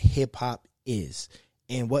what hip hop is.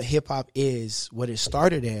 And what hip hop is, what it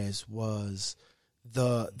started as was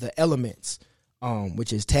the elements,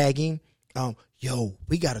 which is tagging.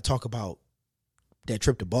 We got to talk about that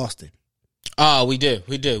trip to Boston. Oh, we do.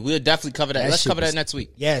 We'll definitely cover that. Let's cover that next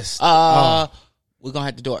week. Yes. We're gonna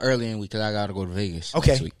have to do it early in the week because I gotta go to Vegas.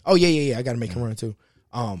 Okay. Next week. Oh yeah. I gotta make a run too.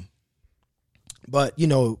 But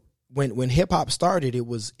when hip hop started, it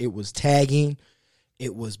was tagging,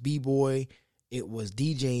 it was b-boy, it was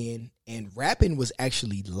DJing, and rapping was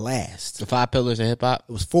actually last. The 5 pillars of hip hop.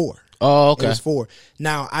 It was 4. Oh, okay. It was 4.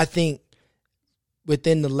 Now I think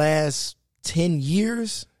within the last 10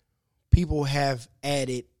 years, people have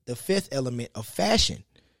added the 5th element of fashion,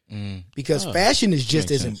 because fashion is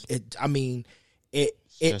just as it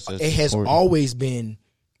has always been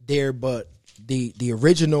there, but the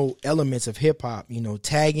original elements of hip hop,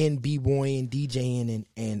 tagging, b-boying, DJing,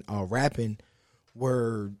 and rapping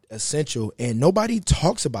were essential, and nobody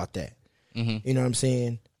talks about that. You know what I'm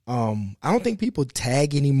saying? I don't think people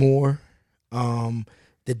tag anymore.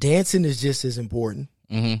 The dancing is just as important.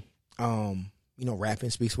 Rapping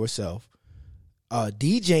speaks for itself.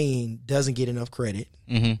 DJing doesn't get enough credit.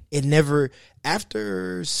 Mm-hmm. It never,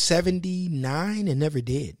 after 79, it never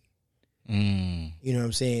did. Mm. You know what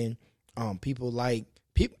I'm saying? People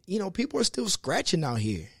are still scratching out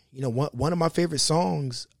here. You know, one of my favorite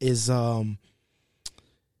songs is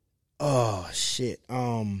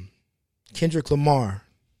Kendrick Lamar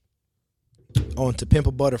on To Pimp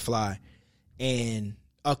a Butterfly and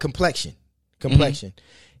Complexion. Mm-hmm.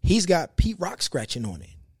 He's got Pete Rock scratching on it.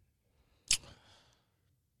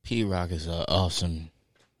 Pete Rock is an awesome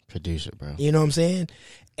producer, bro. You know what I'm saying?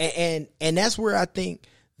 And that's where I think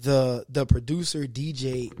the producer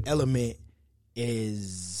DJ element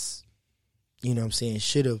is, you know what I'm saying,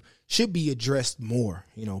 should be addressed more,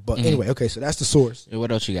 you know. But anyway, okay, so that's the source.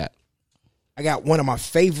 What else you got? I got one of my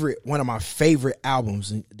favorite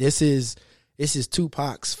albums, and this is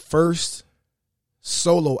Tupac's first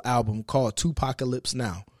solo album called Tupacalypse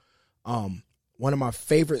Now. One of my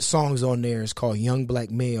favorite songs on there is called Young Black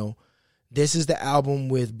Male. This is the album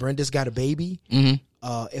with Brenda's Got a Baby. Mm-hmm.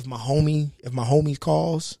 If my homie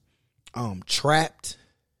calls, Trapped.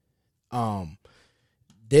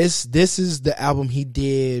 This is the album he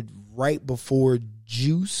did right before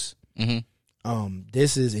Juice. Mm-hmm.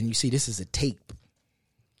 This is a tape.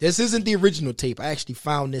 This isn't the original tape. I actually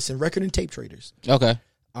found this in Record and Tape Traders. Okay.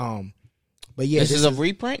 But yeah, this is a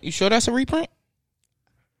reprint. You sure that's a reprint?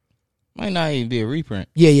 Might not even be a reprint.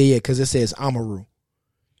 Yeah. Because it says Amaru.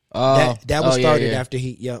 That was started after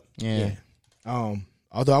he. Yep. Yeah.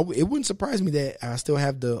 Although it wouldn't surprise me that I still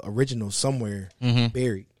have the original somewhere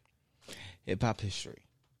buried. Hip hop history.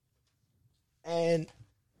 And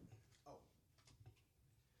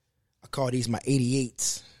I call these my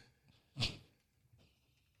 88s.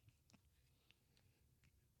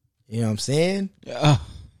 You know what I'm saying?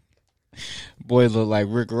 Boy, look like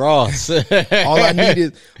Rick Ross. all I need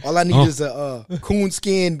is a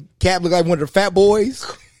coonskin cap, look like one of the Fat Boys,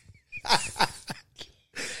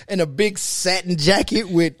 and a big satin jacket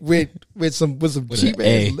with some cheap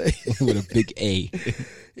ass with a big A.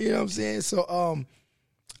 You know what I'm saying? So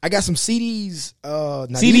I got some CDs.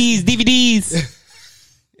 CDs, DVDs.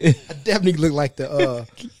 I definitely look like the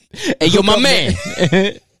hey, yo, my man.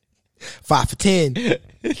 5 for 10.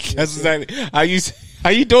 That's exactly how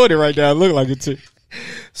you doing it right now. Look like it too.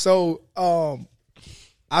 So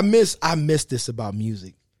I miss this about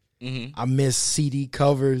music. Mm-hmm. I miss CD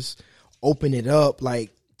covers. Open it up, like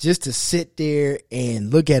just to sit there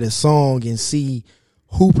and look at a song and see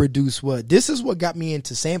who produced what. This is what got me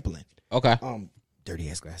into sampling. Okay. Dirty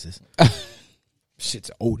ass glasses. Shit's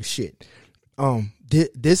old as shit.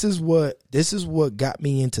 This is what got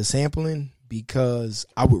me into sampling, because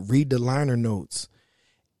I would read the liner notes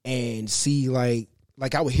and see like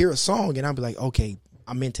I would hear a song and I'd be like, okay,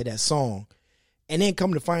 I'm into that song. And then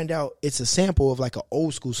come to find out it's a sample of like an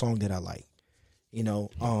old school song that I like. You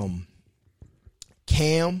know,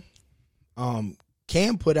 Cam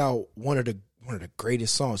put out one of the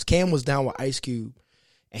greatest songs. Cam was down with Ice Cube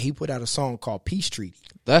and he put out a song called Peace Treaty.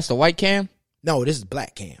 That's the white Cam? No, this is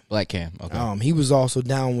Black Cam. Black Cam, okay. He was also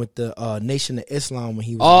down with the Nation of Islam when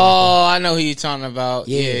he was. Oh, I know who you're talking about.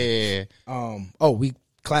 Yeah. We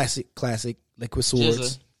classic Liquid Swords.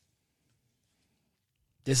 Jizzle.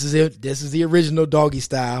 This is it. This is the original Doggy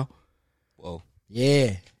Style. Whoa.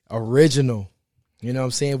 Yeah, original. You know what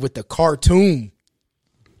I'm saying, with the cartoon.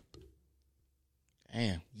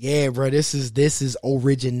 Damn. Yeah, bro. This is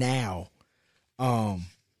original. Had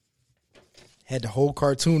the whole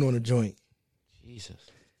cartoon on the joint. Jesus.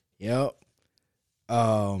 Yep.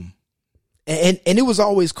 And it was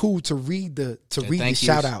always cool to read the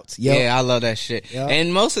shout outs. Yep. Yeah, I love that shit. Yep.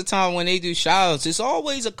 And most of the time when they do shout outs, it's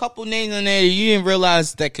always a couple names in there you didn't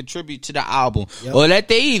realize that contribute to the album, or that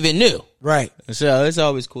they even knew. Right. So it's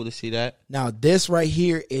always cool to see that. Now, this right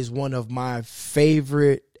here is one of my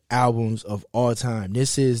favorite albums of all time.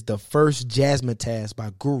 This is the first Jazzmatazz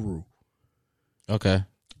by Guru. Okay.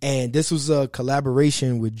 And this was a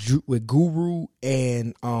collaboration with Guru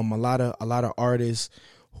and a lot of artists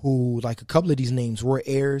who, like a couple of these names, Roy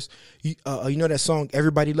Ayers. You know that song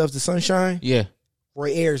 "Everybody Loves the Sunshine"? Yeah.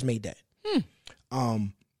 Roy Ayers made that.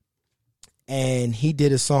 And he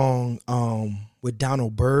did a song with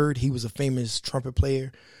Donald Byrd. He was a famous trumpet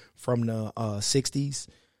player from the 60s.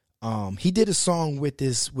 He did a song with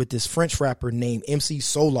this French rapper named MC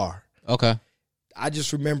Solar. Okay. I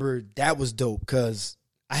just remember that was dope because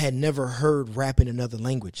I had never heard rap in another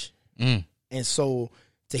language. And so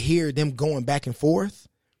to hear them going back and forth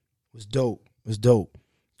was dope.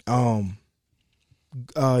 Jazzmatazz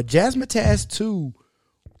 2,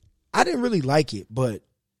 I didn't really like it, but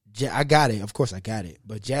I got it. Of course I got it.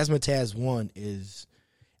 But Jazzmatazz 1 is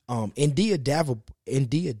India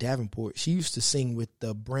Davenport, she used to sing with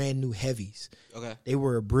the Brand New Heavies. Okay. They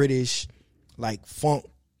were a British like funk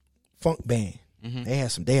band. Mm-hmm.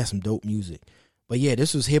 They had some dope music. But yeah,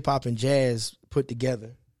 this was hip hop and jazz put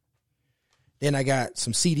together. Then I got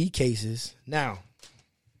some CD cases. Now,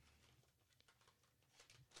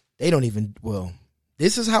 they don't even, well,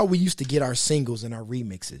 this is how we used to get our singles and our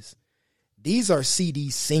remixes. These are CD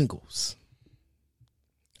singles.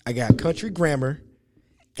 I got Country Grammar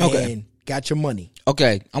and Got Your Money.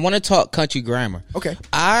 Okay, I want to talk Country Grammar. Okay.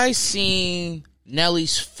 I seen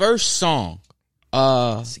Nelly's first song.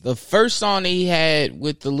 The first song that he had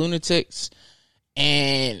with the Lunatics,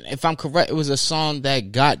 and if I'm correct, it was a song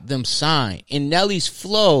that got them signed. And Nelly's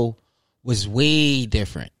flow was way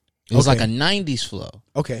different. It was like a 90s flow.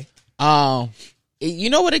 Okay. You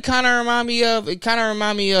know what it kind of remind me of? It kind of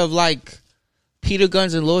remind me of like Peter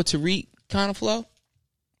Guns and Lord Tariq kind of flow.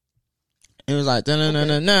 It was like okay,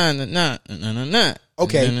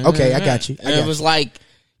 I got you. It was like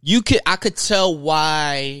I could tell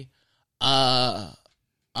why Kuda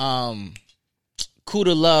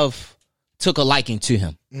Love took a liking to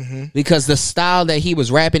him. Mm-hmm. Because the style that he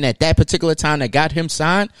was rapping at that particular time that got him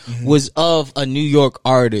signed was of a New York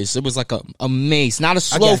artist. It was like a maze, not a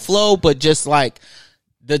slow flow, but just like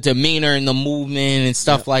the demeanor and the movement and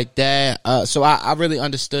stuff like that. So I really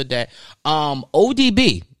understood that.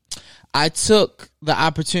 ODB, I took the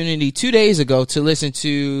opportunity 2 days ago to listen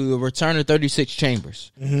to The Return of 36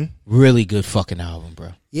 Chambers. Mm-hmm. Really good fucking album, bro.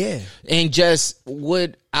 Yeah. And just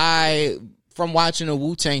from watching the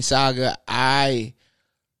Wu-Tang Saga, I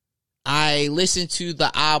listened to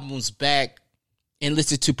the albums back and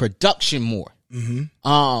listened to production more.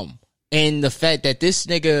 Mm-hmm. And the fact that this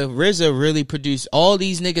nigga RZA really produced all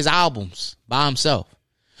these niggas' albums by himself,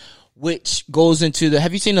 which goes into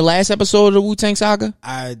have you seen the last episode of the Wu-Tang Saga?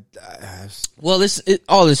 Well,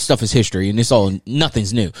 all this stuff is history, and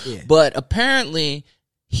nothing's new. Yeah. But apparently,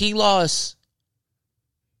 he lost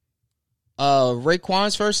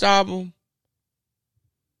Raekwon's first album,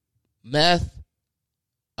 Meth,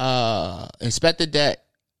 Inspector Deck,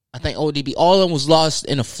 I think ODB, all of them was lost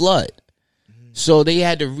in a flood. So they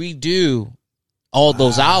had to redo all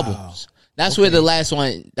those albums. That's where the last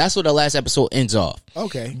episode ends off.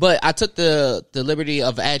 Okay. But I took the liberty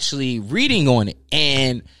of actually reading on it,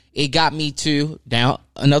 and it got me down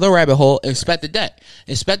another rabbit hole. Inspector Deck.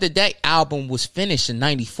 Inspector Deck album was finished in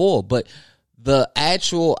 94, but the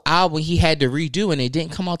actual album he had to redo, and it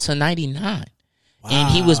didn't come out till 99. Wow. And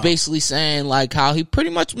he was basically saying like how he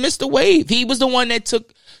pretty much missed the wave. He was the one that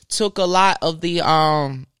took a lot of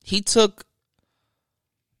the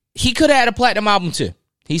he could have had a platinum album too.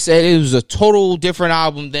 He said it was a total different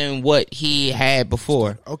album than what he had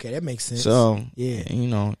before. Okay, that makes sense. So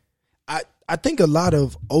yeah, I think a lot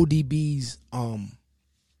of ODB's I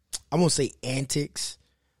won't say antics,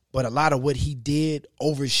 but a lot of what he did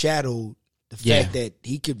overshadowed the fact that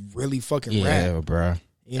he could really fucking rap. Yeah, bro.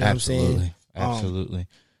 You know what I'm saying? Absolutely.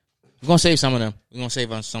 We're gonna save some of them. We're gonna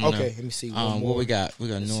save on some of them. Okay, let me see. What we got? We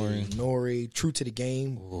got Nori. Nori, True to the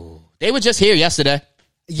Game. Ooh. They were just here yesterday.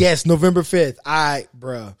 Yes, November 5th.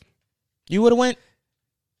 Bruh. You would have went?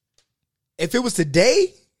 If it was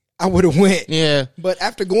today, I would have went. Yeah. But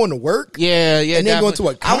after going to work. Yeah. And then going to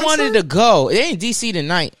a concert. I wanted to go. It ain't DC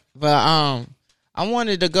tonight, but I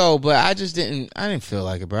wanted to go, but I didn't feel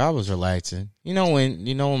like it, bro. I was relaxing. You know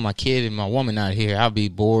when my kid and my woman not here, I'll be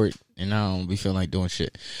bored and I don't be feeling like doing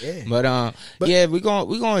shit. Yeah. But yeah, we're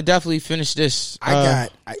going to definitely finish this. I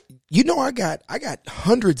got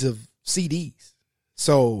hundreds of CDs.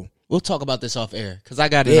 So we'll talk about this off air because I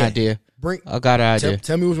got an idea. I got an idea.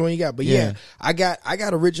 Tell me which one you got. But yeah, I got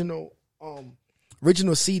original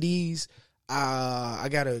CDs. I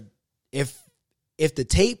got if the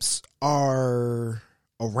tapes are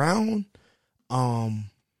around, my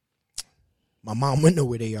mom would know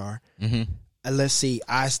where they are. Mm-hmm. Let's see.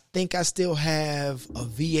 I think I still have a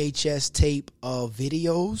VHS tape of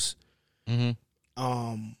videos. Mm-hmm.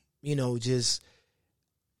 Just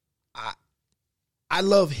I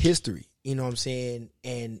love history, you know what I'm saying?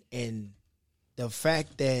 And the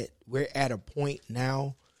fact that we're at a point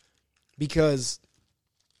now, because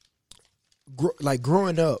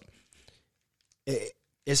growing up,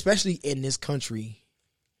 especially in this country,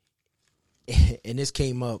 and this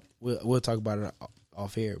came up, we'll talk about it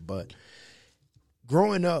off air, but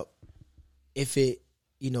growing up, the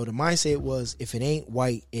mindset was, if it ain't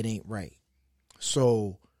white, it ain't right.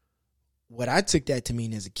 So what I took that to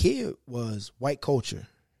mean as a kid was white culture.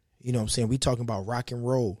 You know what I'm saying? We talking about rock and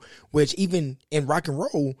roll, which even in rock and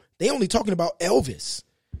roll, they only talking about Elvis.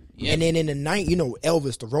 Yeah. And then in the night,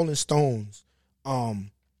 Elvis, the Rolling Stones, and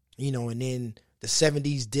then the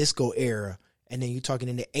 70s disco era, and then you're talking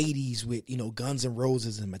in the 80s with, you know, Guns N'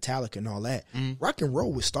 Roses and Metallica and all that. Rock and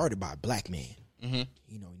roll was started by a black man.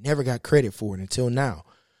 You know, he never got credit for it until now.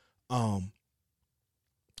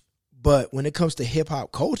 But when it comes to hip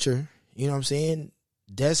hop culture, you know what I'm saying?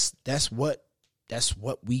 That's what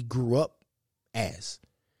we grew up as.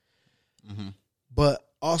 But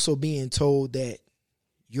also being told that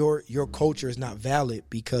your culture is not valid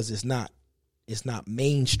because it's not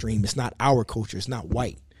mainstream. It's not our culture. It's not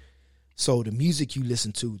white. So the music you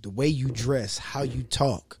listen to, the way you dress, how you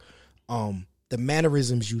talk, the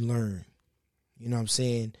mannerisms you learn, you know what I'm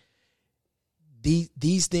saying?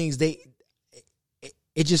 These things,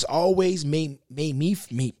 it just always made me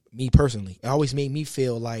personally, it always made me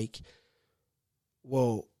feel like,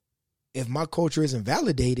 well, if my culture isn't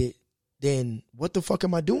validated, then what the fuck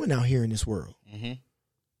am I doing out here in this world?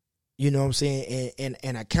 You know what I'm saying?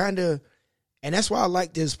 And I kind of, and that's why I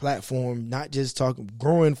like this platform, not just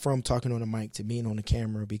growing from talking on the mic to being on the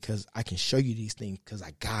camera, because I can show you these things because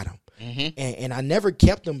I got them. And I never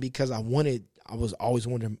kept them because I was always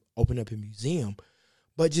wanting to open up a museum,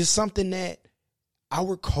 but just something that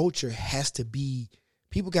our culture has to be,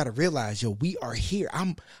 people got to realize, yo, we are here.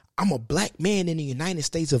 I'm a black man in the United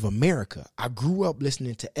States of America. I grew up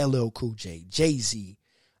listening to LL Cool J, Jay-Z,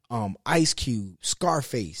 Ice Cube,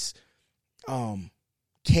 Scarface,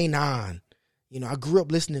 K9. You know, I grew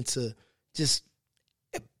up listening to just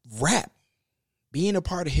rap, being a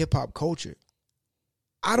part of hip hop culture.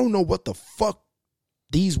 I don't know what the fuck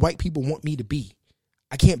these white people want me to be.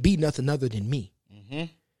 I can't be nothing other than me.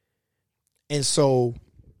 And so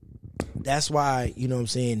that's why, you know what I'm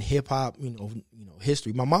saying, hip hop, you know,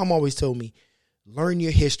 history. My mom always told me, learn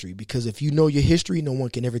your history, because if you know your history, no one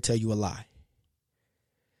can ever tell you a lie.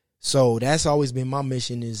 So that's always been my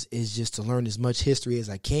mission, is just to learn as much history as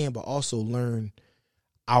I can, but also learn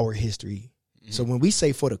our history. So when we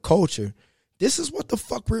say for the culture, this is what the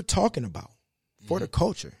fuck we're talking about. For the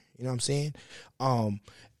culture. You know what I'm saying?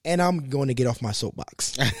 And I'm going to get off my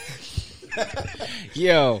soapbox.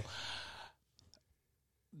 Yo,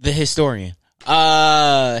 the historian,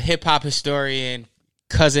 hip hop historian,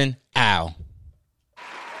 Cousin Al.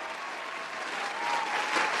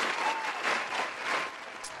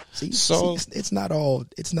 See, it's not all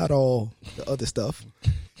the other stuff.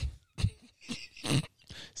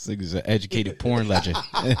 This nigga's an educated porn legend.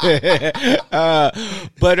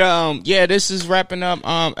 But yeah, this is wrapping up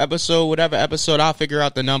episode, whatever episode. I'll figure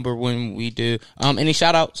out the number when we do. Any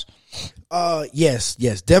shout outs? Yes,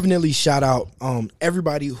 definitely shout out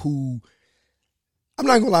everybody who, I'm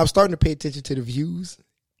not gonna lie, I'm starting to pay attention to the views,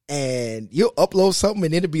 and you'll upload something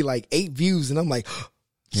and it'll be like 8 views, and I'm like,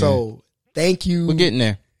 so thank you. We're getting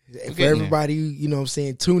there. For everybody, you know what I'm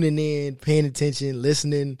saying, tuning in, paying attention,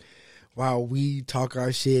 listening while we talk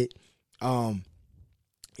our shit. You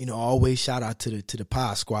know, always shout out to the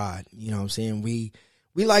Pod Squad. You know what I'm saying? We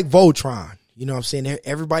like Voltron. You know what I'm saying?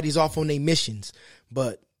 Everybody's off on their missions,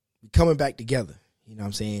 but we coming back together. You know what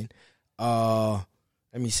I'm saying?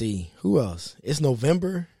 Let me see. Who else? It's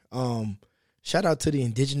November. Shout out to the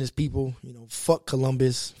indigenous people. You know, fuck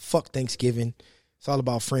Columbus. Fuck Thanksgiving. It's all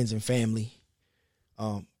about friends and family.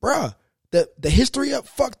 Bruh, the history of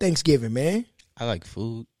fuck Thanksgiving, man. I like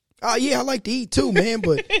food. Oh yeah, I like to eat too, man.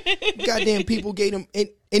 But goddamn, people gave them.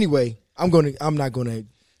 Anyway, I'm not gonna.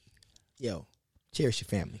 Yo, cherish your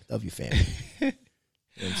family, love your family. You know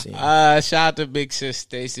what I'm saying? Shout out to Big Sis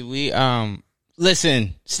Stacy. We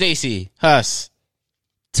listen, Stacy, Huss,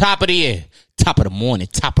 top of the year, top of the morning,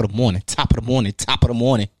 top of the morning, top of the morning, top of the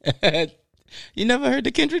morning. You never heard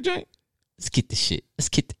the Kendrick joint? Let's get the shit.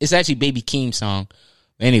 It's actually Baby Keem's song.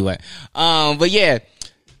 Anyway, but yeah,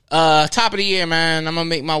 top of the year, man. I'm gonna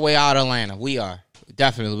make my way out of Atlanta. We are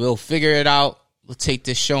definitely. We'll figure it out. We'll take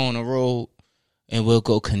this show on the road, and we'll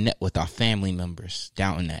go connect with our family members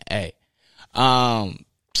down in the A.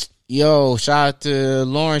 Yo, shout out to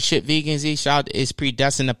Lauren Shit Vegans. Shout out to It's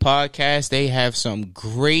Predestined the podcast. They have some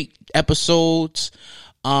great episodes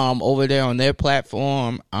over there on their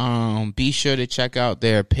platform. Be sure to check out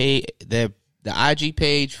their the IG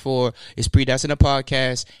page for It's Predestined the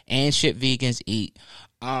podcast and Shit Vegans Eat.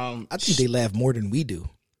 I think they laugh more than we do.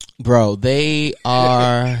 Bro, they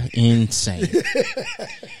are insane.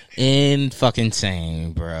 Fucking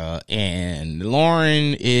insane, bro. And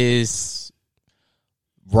Lauren is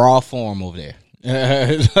raw form over there.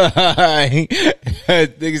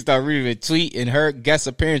 Niggas start reading a tweet, and her guest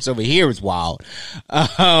appearance over here is wild.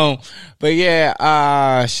 But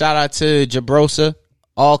yeah, shout out to Jabrosa,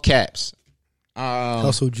 all caps.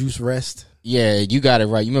 Hustle Juice Rest. Yeah, you got it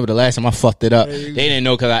right. You remember the last time I fucked it up? They didn't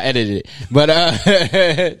know because I edited it. But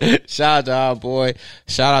shout out to our boy.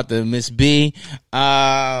 Shout out to Miss B.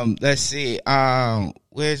 Let's see.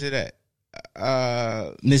 Where's it at?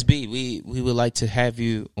 Miss B, we would like to have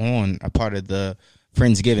you on a part of the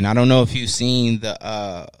Friendsgiving. I don't know if you've seen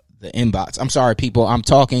the inbox. I'm sorry, people. I'm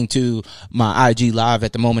talking to my IG live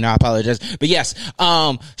at the moment. I apologize. But yes,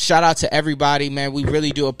 shout out to everybody, man. We really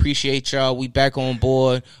do appreciate y'all. We back on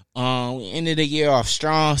board. Ended the year off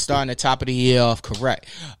strong, starting the top of the year off correct.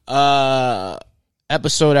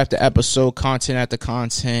 Episode after episode, content after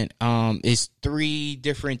content. It's 3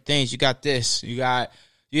 different things. You got this. You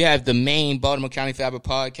have the main Baltimore County Fabric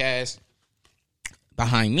podcast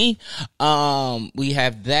behind me. We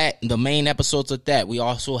have that, the main episodes of that. We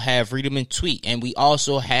also have Read 'em and Tweet, and we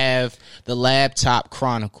also have the Laptop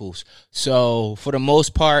Chronicles. So for the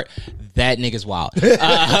most part, that nigga's wild.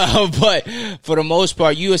 But for the most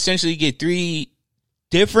part, you essentially get 3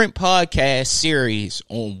 different podcast series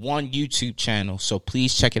on one YouTube channel. So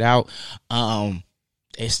please check it out.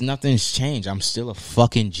 Nothing's changed. I'm still a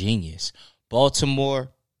fucking genius. Baltimore.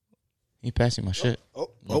 You passing my shit?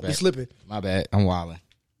 Hope you slipping. My bad. I'm wilding.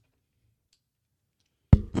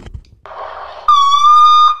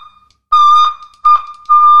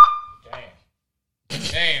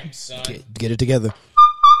 Damn, son. Get it together.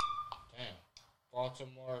 Damn.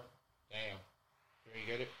 Baltimore. Damn. Can you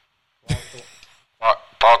get it?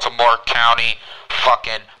 Baltimore County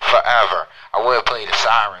fucking forever. I would play the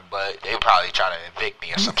siren, but they probably try to evict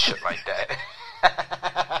me or some shit like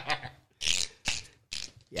that.